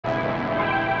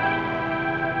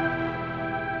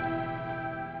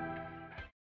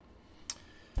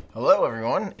Hello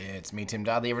everyone, it's me Tim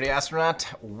Dodd, the Everyday Astronaut.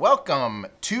 Welcome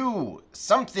to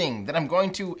something that I'm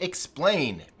going to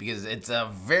explain because it's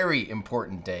a very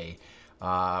important day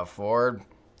for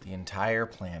the entire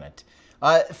planet.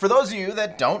 For those of you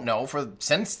that don't know,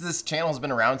 since this channel has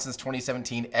been around since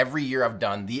 2017, every year I've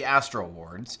done the Astro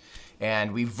Awards,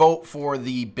 and we vote for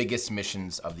the biggest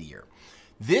missions of the year.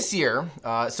 This year,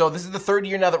 so this is the third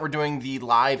year now that we're doing the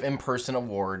live in-person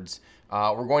awards.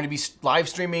 We're going to be live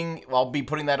streaming. I'll be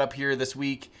putting that up here this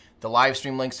week, the live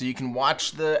stream link, so you can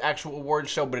watch the actual awards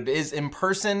show, but it is in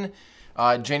person,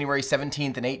 January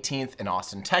 17th and 18th in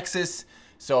Austin, Texas.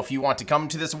 So if you want to come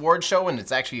to this award show, and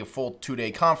it's actually a full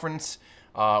 2-day conference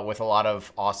with a lot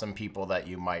of awesome people that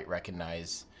you might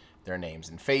recognize their names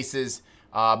and faces.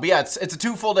 But yeah, it's a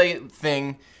 2 full day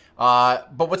thing.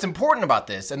 But what's important about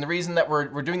this, and the reason that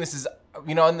we're doing this is,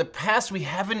 you know, in the past we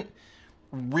haven't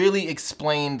really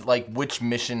explained like which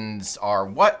missions are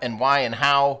what and why and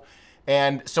how.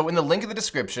 And so in the link in the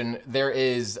description, there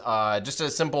is just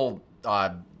a simple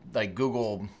like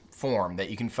Google form that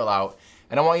you can fill out.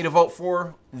 And I want you to vote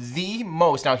for the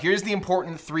most. Now here's the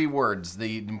important 3 words.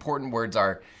 The important words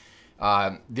are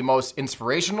the most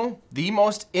inspirational, the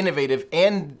most innovative,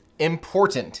 and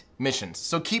important missions.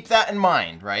 So keep that in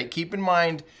mind, right? Keep in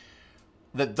mind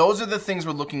that those are the things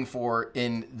we're looking for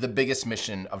in the biggest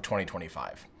mission of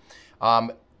 2025.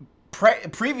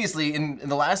 Previously, in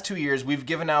the last 2 years, we've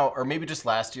given out, or maybe just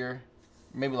last year,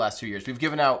 maybe last 2 years, we've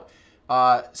given out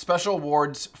special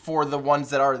awards for the ones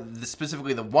that are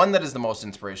specifically the one that is the most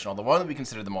inspirational, the one that we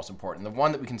consider the most important, the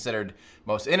one that we considered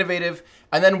most innovative,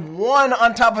 and then one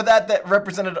on top of that that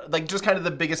represented like just kind of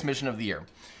the biggest mission of the year.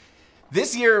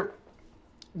 This year,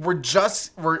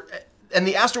 in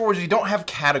the Astro Awards, we don't have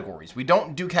categories. We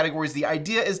don't do categories. The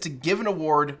idea is to give an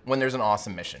award when there's an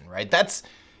awesome mission, right?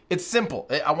 It's simple.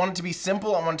 I want it to be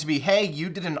simple. I want it to be, hey, you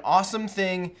did an awesome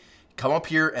thing. Come up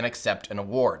here and accept an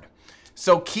award.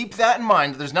 So keep that in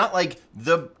mind. There's not like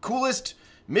the coolest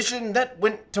mission that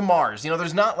went to Mars. You know,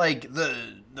 there's not like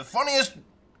the funniest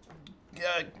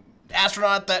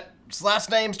astronaut that's last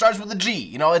name starts with a G.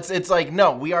 You know, it's like,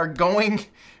 no, we are going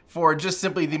for just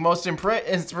simply the most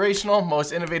inspirational,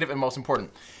 most innovative, and most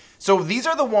important. So these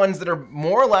are the ones that are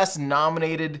more or less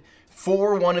nominated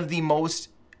for one of the most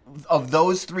of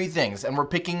those 3 things, and we're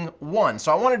picking one.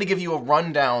 So I wanted to give you a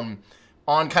rundown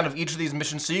on kind of each of these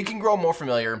missions so you can grow more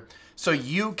familiar, so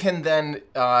you can then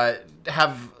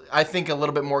have, I think, a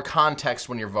little bit more context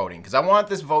when you're voting, because I want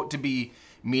this vote to be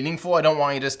meaningful. I don't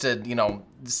want you just to, you know,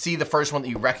 see the first one that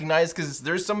you recognize, because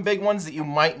there's some big ones that you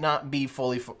might not be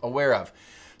fully aware of.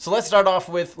 So let's start off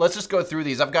with, let's just go through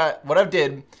these. I've got what I've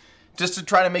did just to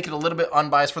try to make it a little bit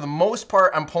unbiased. For the most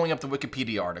part, I'm pulling up the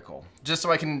Wikipedia article just so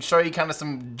I can show you kind of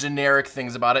some generic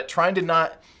things about it, trying to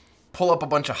not pull up a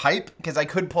bunch of hype, because I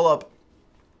could pull up,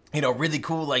 you know, really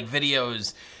cool like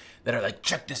videos that are like,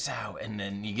 check this out, and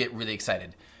then you get really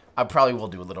excited. I probably will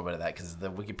do a little bit of that because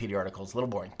the Wikipedia article is a little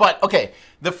boring. But okay,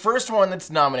 the first one that's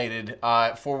nominated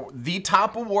for the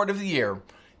top award of the year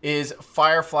is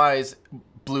Firefly's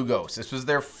Blue Ghost. This was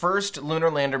their first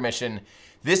lunar lander mission.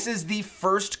 This is the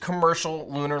first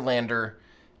commercial lunar lander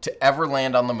to ever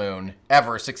land on the moon,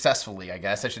 ever successfully, I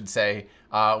guess I should say,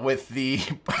 with the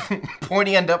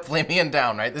pointy end up, flaming end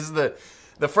down, right? This is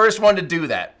the first one to do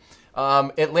that.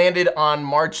 It landed on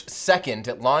March 2nd.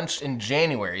 It launched in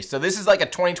January. So this is like a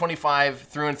 2025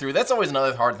 through and through. That's always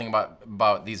another hard thing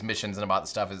about these missions and about the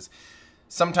stuff is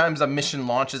sometimes a mission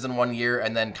launches in 1 year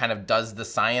and then kind of does the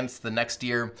science the next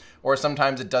year, or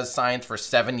sometimes it does science for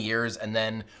 7 years and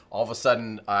then all of a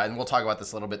sudden, and we'll talk about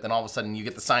this a little bit, then all of a sudden you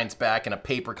get the science back and a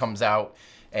paper comes out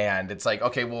and it's like,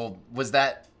 okay, well, was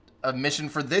that a mission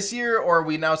for this year, or are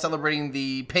we now celebrating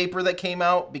the paper that came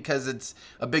out because it's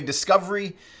a big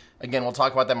discovery? Again, we'll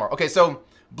talk about that more. Okay, so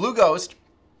Blue Ghost,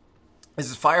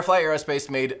 this is Firefly Aerospace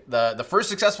made the first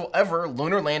successful ever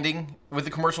lunar landing with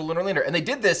the commercial lunar lander, and they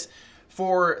did this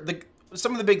for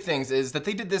some of the big things is that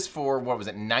they did this for, what was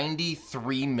it,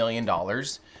 $93 million.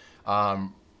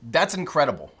 That's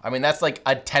incredible. I mean, that's like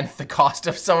 1/10 the cost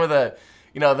of some of the,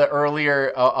 you know, the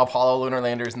earlier Apollo lunar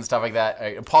landers and stuff like that.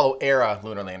 Apollo era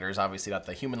lunar landers, obviously not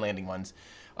the human landing ones.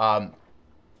 But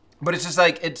it's just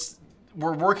like,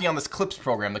 we're working on this CLIPS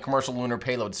program, the Commercial Lunar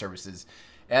Payload Services,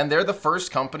 and they're the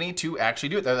first company to actually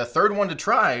do it. They're the third one to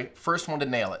try, first one to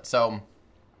nail it. So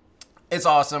it's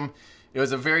awesome. It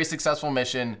was a very successful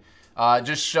mission.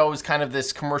 Just shows kind of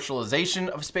this commercialization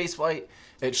of spaceflight.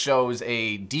 It shows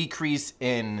a decrease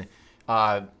in,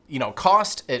 you know,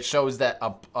 cost. It shows that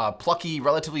a plucky,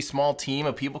 relatively small team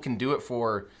of people can do it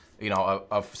for, you know,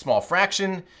 a small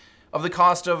fraction. of the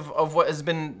cost of what has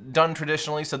been done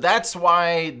traditionally. So that's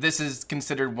why this is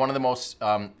considered one of the most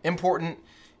important,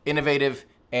 innovative,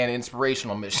 and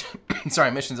inspirational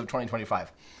missions of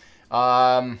 2025.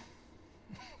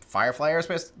 Firefly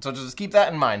Aerospace, so just keep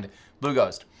that in mind. Blue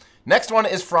Ghost. Next one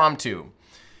is From 2.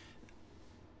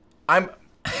 I'm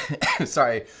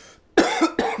sorry.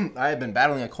 I have been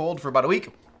battling a cold for about a week.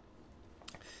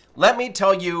 Let me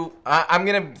tell you, I'm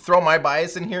going to throw my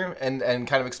bias in here and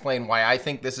kind of explain why I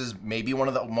think this is maybe one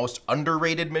of the most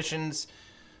underrated missions.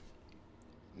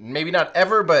 Maybe not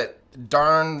ever, but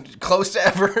darn close to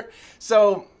ever.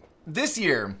 So this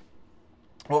year,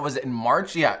 what was it, in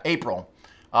March? Yeah, April.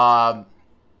 Well,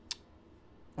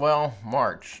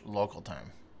 March, local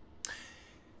time.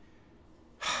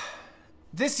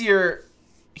 This year,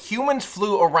 humans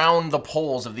flew around the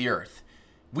poles of the Earth.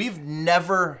 We've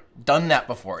never done that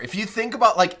before. If you think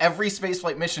about like every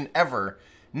spaceflight mission ever,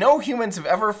 no humans have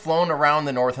ever flown around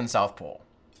the North and South Pole.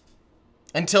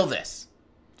 Until this.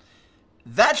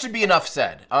 That should be enough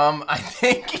said. I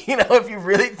think, you know, if you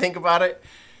really think about it,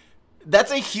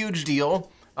 that's a huge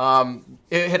deal.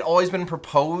 It had always been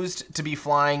proposed to be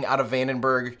flying out of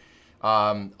Vandenberg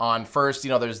on first, you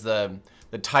know, there's the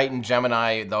Titan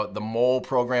Gemini, the Mole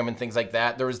program and things like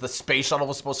that. There was the space shuttle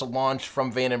was supposed to launch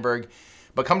from Vandenberg.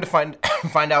 But come to find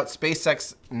out,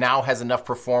 SpaceX now has enough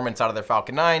performance out of their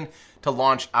Falcon 9 to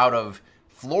launch out of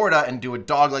Florida and do a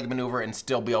dogleg maneuver and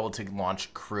still be able to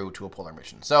launch crew to a polar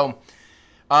mission. So,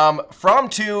 From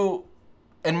 2,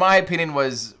 in my opinion,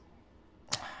 is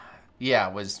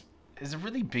a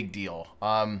really big deal.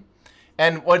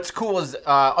 And what's cool is,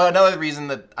 another reason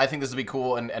that I think this will be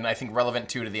cool and I think relevant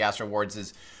too to the Astro Awards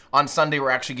is on Sunday we're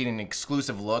actually getting an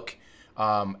exclusive look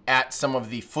at some of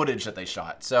the footage that they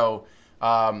shot. So,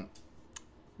 I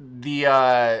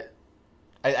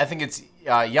think it's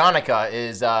Yannicka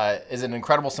is an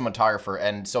incredible cinematographer,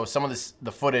 and so some of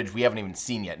the footage we haven't even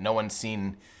seen yet. No one's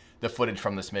seen the footage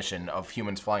from this mission of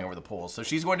humans flying over the poles. So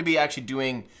she's going to be actually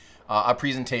doing a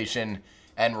presentation,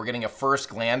 and we're getting a first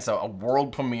glance, a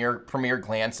world premiere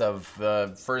glance of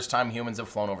the first time humans have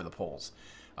flown over the poles,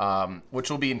 which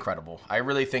will be incredible. I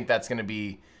really think that's going to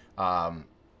be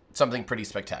something pretty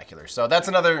spectacular. So that's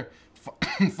another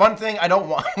fun thing. I don't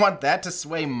want that to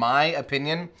sway my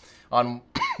opinion on...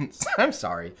 I'm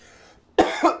sorry.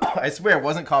 I swear I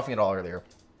wasn't coughing at all earlier.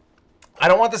 I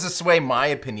don't want this to sway my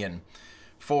opinion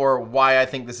for why I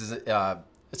think this is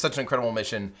such an incredible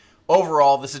mission.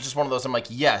 Overall, this is just one of those I'm like,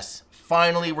 yes,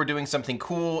 finally we're doing something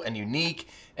cool and unique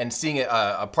and seeing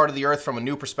a part of the Earth from a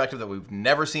new perspective that we've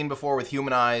never seen before with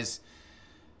human eyes.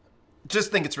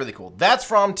 Just think it's really cool. That's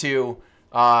From 2.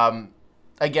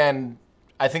 Again,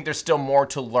 I think there's still more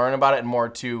to learn about it and more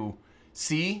to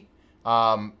see.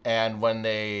 And when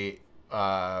they,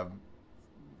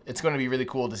 it's going to be really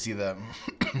cool to see the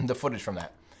the footage from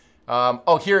that.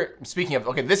 Oh, here, speaking of,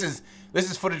 okay, this is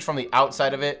footage from the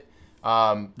outside of it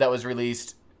that was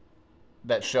released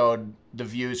that showed the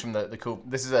views from the cool.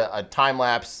 This is a time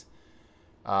lapse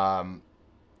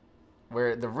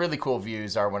where the really cool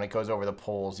views are when it goes over the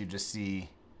poles. You just see,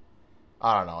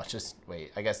 I don't know, it's just,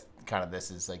 wait, I guess kind of this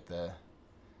is like the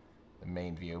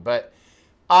main view, but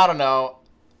I don't know.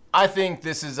 I think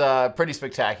this is pretty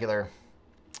spectacular.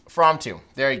 From 2,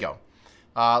 there you go.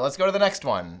 Let's go to the next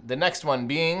one. The next one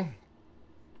being,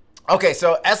 okay,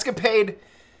 so Escapade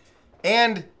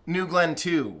and New Glenn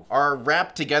 2 are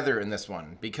wrapped together in this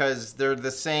one because they're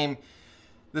the same.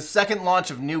 The second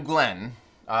launch of New Glenn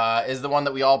is the one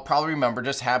that we all probably remember,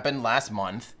 just happened last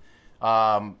month.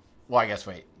 Well, I guess,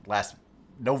 wait, last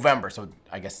November, so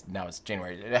I guess now it's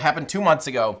January. It happened 2 months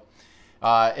ago.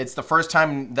 It's the first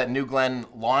time that New Glenn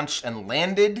launched and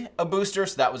landed a booster,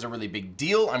 so that was a really big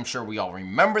deal. I'm sure we all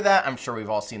remember that. I'm sure we've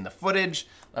all seen the footage.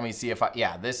 Let me see if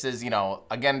yeah, this is, you know,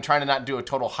 again, trying to not do a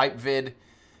total hype vid,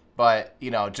 but,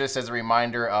 you know, just as a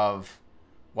reminder of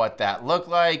what that looked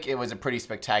like, it was a pretty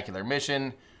spectacular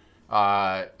mission.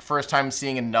 First time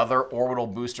seeing another orbital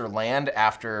booster land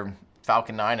after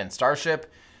Falcon 9 and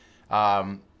Starship.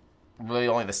 Really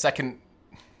only the second,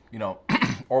 you know,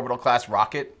 orbital class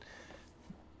rocket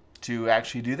to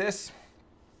actually do this.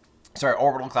 Sorry,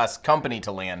 orbital class company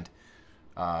to land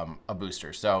a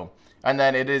booster. So, and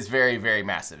then it is very, very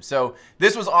massive. So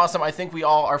this was awesome. I think we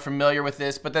all are familiar with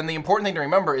this, but then the important thing to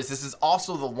remember is this is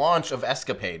also the launch of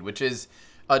Escapade, which is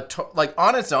like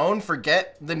on its own,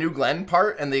 forget the New Glenn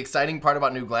part and the exciting part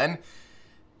about New Glenn.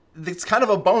 It's kind of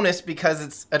a bonus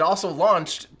because it also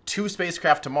launched 2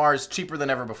 spacecraft to Mars cheaper than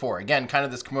ever before. Again, kind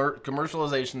of this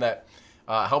commercialization that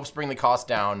helps bring the cost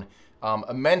down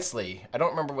immensely. I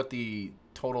don't remember what the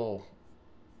total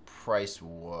price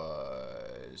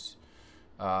was.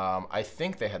 I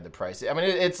think they had the price. I mean,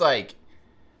 it's like,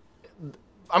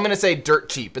 I'm going to say dirt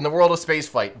cheap. In the world of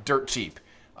spaceflight, dirt cheap.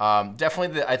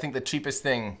 Definitely, I think the cheapest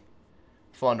thing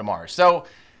flown to Mars. So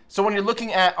when you're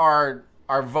looking at our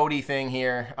Voti thing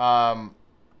here,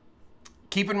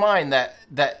 keep in mind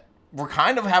that we're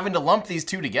kind of having to lump these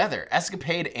two together.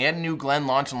 Escapade and New Glenn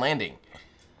launch and landing.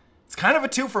 It's kind of a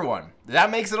 2-for-1.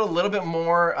 That makes it a little bit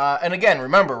more, and again,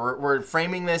 remember, we're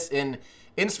framing this in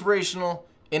inspirational,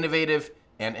 innovative,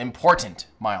 and important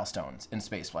milestones in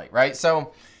spaceflight, right?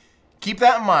 So keep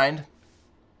that in mind.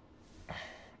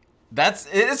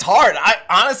 It's hard.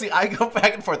 Honestly, I go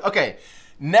back and forth. Okay,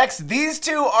 next, these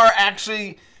two are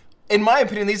actually, in my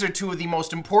opinion, these are two of the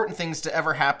most important things to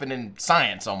ever happen in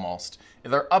science, almost.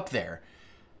 They're up there.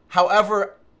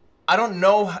 However, I don't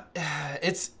know,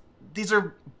 these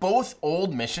are both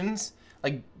old missions.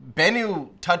 Like, Bennu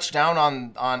touched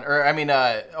down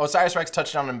OSIRIS-REx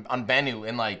touched down on Bennu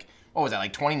in, like, what was that,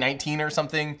 like 2019 or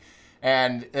something?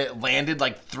 And it landed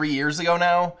like 3 years ago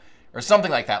now, or something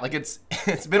like that. Like, it's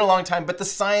been a long time, but the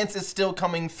science is still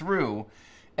coming through.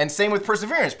 And same with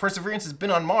Perseverance. Perseverance has been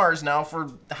on Mars now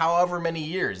for however many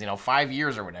years, 5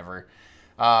 years or whatever.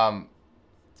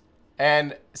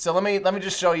 And so let me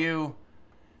just show you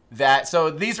that. So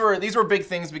these were big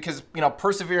things because,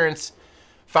 Perseverance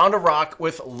found a rock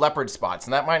with leopard spots,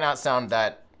 and that might not sound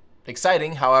that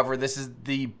exciting. However, this is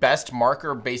the best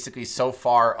marker basically so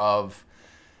far of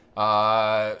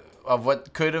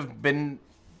what could have been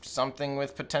something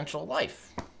with potential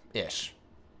life-ish.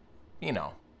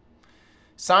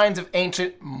 Signs of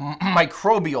ancient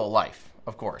microbial life,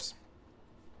 of course.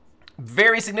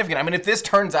 Very significant. I mean, if this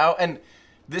turns out, and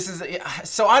this is,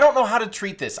 so I don't know how to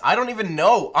treat this. I don't even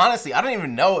know, honestly, I don't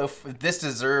even know if this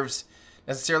deserves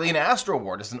necessarily an Astro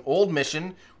Award. It's an old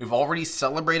mission. We've already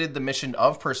celebrated the mission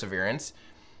of Perseverance.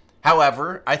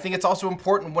 However, I think it's also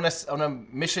important when a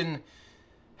mission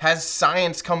has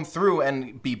science come through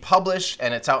and be published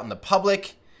and it's out in the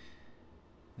public,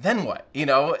 then what?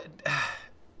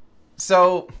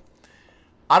 So,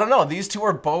 I don't know. These two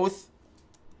are both,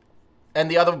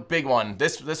 and the other big one,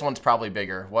 this one's probably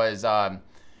bigger, was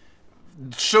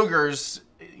sugars,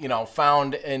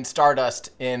 found in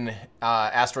stardust in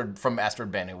from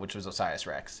asteroid Bennu, which was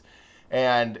OSIRIS-REx.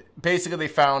 And basically they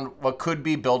found what could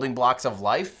be building blocks of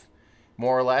life,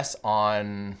 more or less,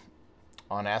 on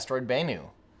asteroid Bennu.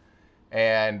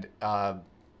 And,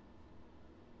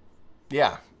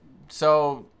 yeah.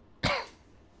 So,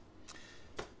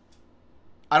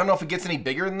 I don't know if it gets any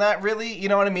bigger than that, really, you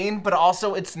know what I mean? But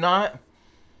also, it's not,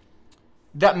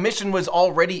 that mission was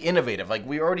already innovative. Like,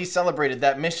 we already celebrated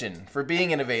that mission for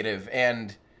being innovative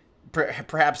and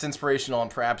perhaps inspirational and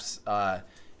perhaps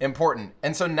important.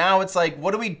 And so now it's like,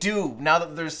 what do we do now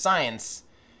that there's science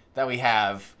that we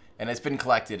have and it's been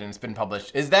collected and it's been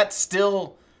published? Is that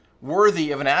still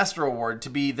worthy of an Astro Award to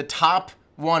be the top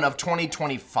one of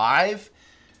 2025?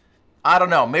 I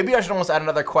don't know. Maybe I should almost add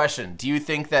another question. Do you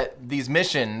think that these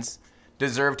missions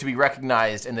deserve to be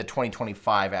recognized in the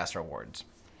 2025 Astro Awards?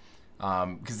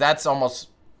 Because that's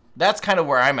kind of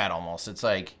where I'm at almost. It's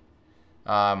like,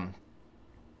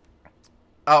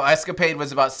 Escapade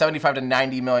was about 75 to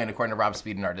 90 million according to Rob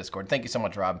Speed in our Discord. Thank you so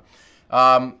much, Rob.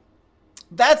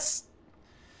 That's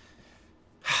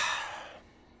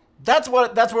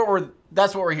what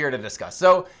we're here to discuss.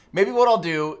 So maybe what I'll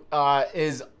do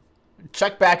is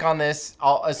check back on this.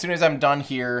 As soon as I'm done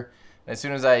here, as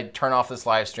soon as I turn off this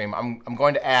live stream, I'm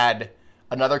going to add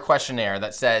another questionnaire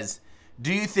that says,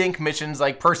 do you think missions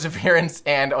like Perseverance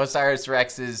and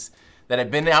OSIRIS-REx's that have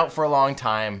been out for a long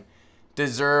time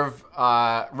deserve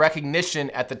recognition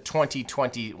at the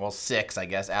 2026, I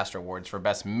guess, Astro Awards for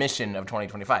Best Mission of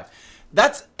 2025?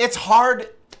 It's hard.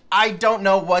 I don't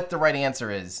know what the right answer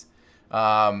is.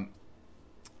 And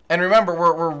remember,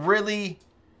 we're really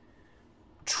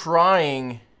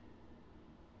trying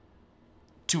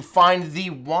to find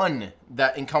the one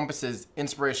that encompasses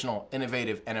inspirational,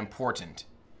 innovative, and important.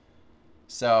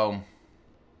 So,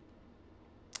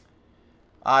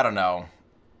 I don't know.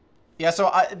 Yeah, so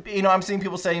I'm seeing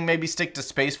people saying maybe stick to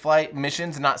spaceflight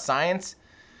missions, not science.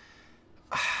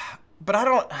 But I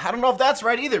don't know if that's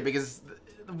right either, because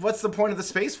what's the point of the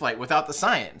spaceflight without the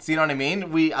science? You know what I mean?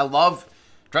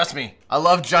 Trust me, I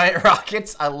love giant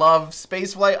rockets. I love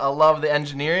spaceflight. I love the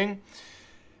engineering.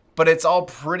 But it's all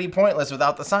pretty pointless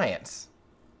without the science.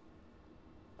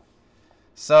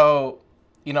 So,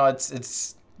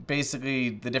 it's basically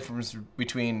the difference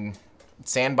between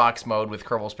sandbox mode with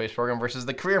Kerbal Space Program versus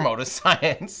the career mode of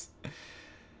science.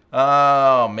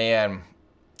 Oh, man.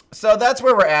 So that's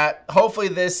where we're at. Hopefully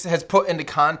this has put into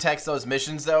context those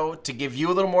missions, though, to give you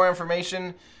a little more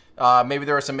information. Maybe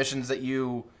there are some missions that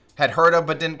you had heard of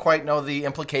but didn't quite know the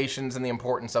implications and the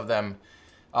importance of them.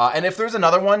 And if there's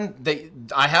another one,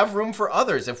 I have room for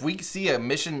others. If we see a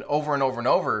mission over and over and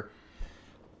over,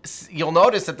 you'll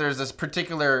notice that there's this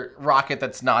particular rocket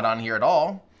that's not on here at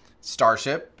all,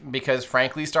 Starship, because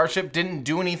frankly, Starship didn't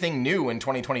do anything new in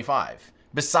 2025.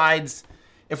 Besides,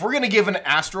 if we're going to give an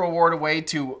Astro Award away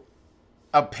to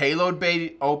a payload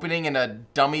bay opening and a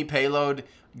dummy payload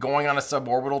going on a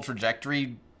suborbital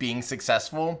trajectory being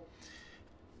successful,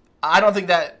 I don't think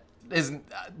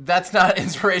that's not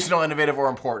inspirational, innovative, or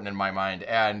important in my mind.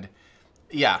 And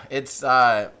yeah, it's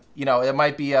you know, it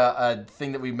might be a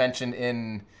thing that we mentioned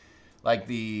in like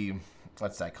the,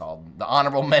 what's that called, the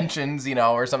honorable mentions, you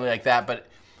know, or something like that, but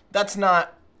that's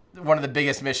not one of the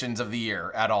biggest missions of the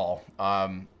year at all.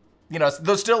 You know,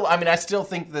 those still, I mean, I still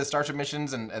think the Starship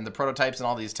missions and the prototypes and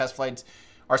all these test flights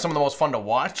are some of the most fun to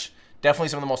watch. Definitely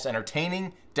some of the most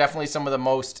entertaining. Definitely some of the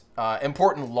most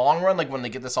important long run. Like when they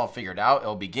get this all figured out,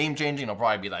 it'll be game changing. It'll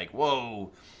probably be like,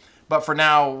 whoa. But for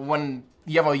now, when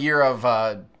you have a year of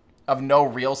no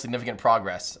real significant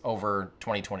progress over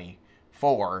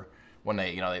 2024, when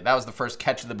that was the first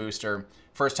catch of the booster,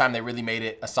 first time they really made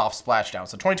it a soft splashdown.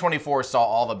 So 2024 saw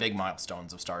all the big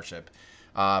milestones of Starship.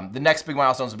 The next big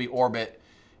milestones will be orbit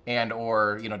and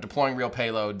or deploying real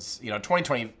payloads.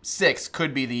 2026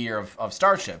 could be the year of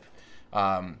Starship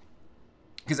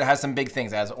because it has some big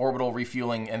things. It has orbital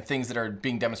refueling and things that are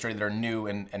being demonstrated that are new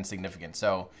and significant.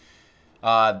 So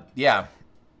yeah.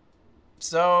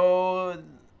 So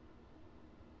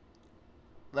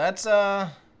that's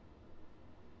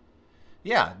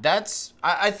yeah,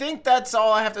 I think that's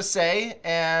all I have to say,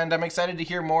 and I'm excited to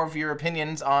hear more of your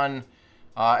opinions on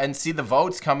and see the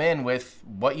votes come in with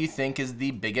what you think is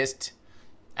the biggest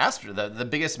the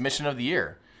biggest mission of the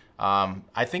year.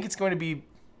 I think it's going to be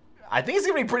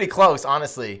pretty close,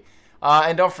 honestly.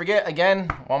 And don't forget, again,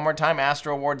 one more time,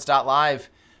 astroawards.live.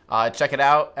 Check it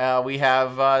out. We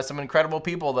have some incredible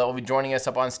people that will be joining us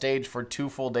up on stage for 2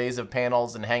 full days of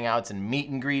panels and hangouts and meet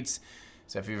and greets.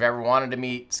 So if you've ever wanted to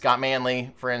meet Scott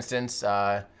Manley, for instance,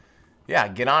 yeah,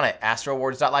 get on it.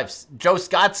 astroawards.live. Joe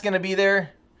Scott's going to be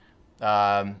there.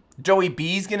 Joey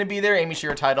B's going to be there. Amy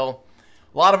Shearer title.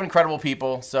 A lot of incredible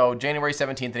people. So January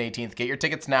 17th and 18th. Get your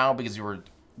tickets now because we're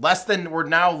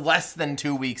now less than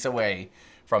 2 weeks away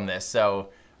from this.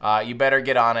 So you better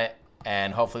get on it.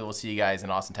 And hopefully we'll see you guys in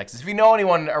Austin, Texas. If you know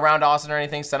anyone around Austin or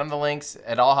anything, send them the links.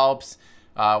 It all helps.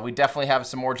 We definitely have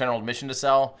some more general admission to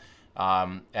sell.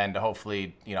 And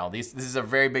hopefully, this is a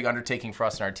very big undertaking for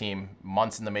us and our team,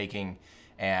 months in the making,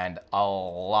 and a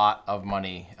lot of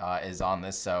money is on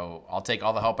this. So I'll take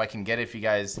all the help I can get. If you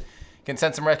guys can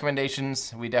send some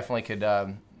recommendations, we definitely could.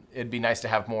 It'd be nice to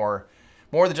have more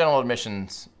of the general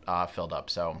admissions filled up.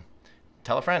 So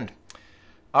tell a friend.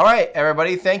 All right,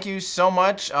 everybody, thank you so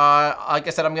much. Like I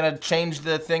said, I'm going to change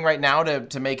the thing right now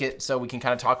to make it so we can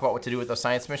kind of talk about what to do with those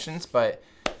science missions. But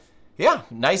yeah,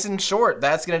 nice and short.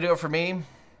 That's going to do it for me.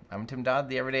 I'm Tim Dodd,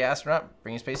 the Everyday Astronaut,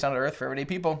 bringing space down to Earth for everyday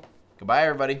people. Goodbye,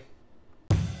 everybody.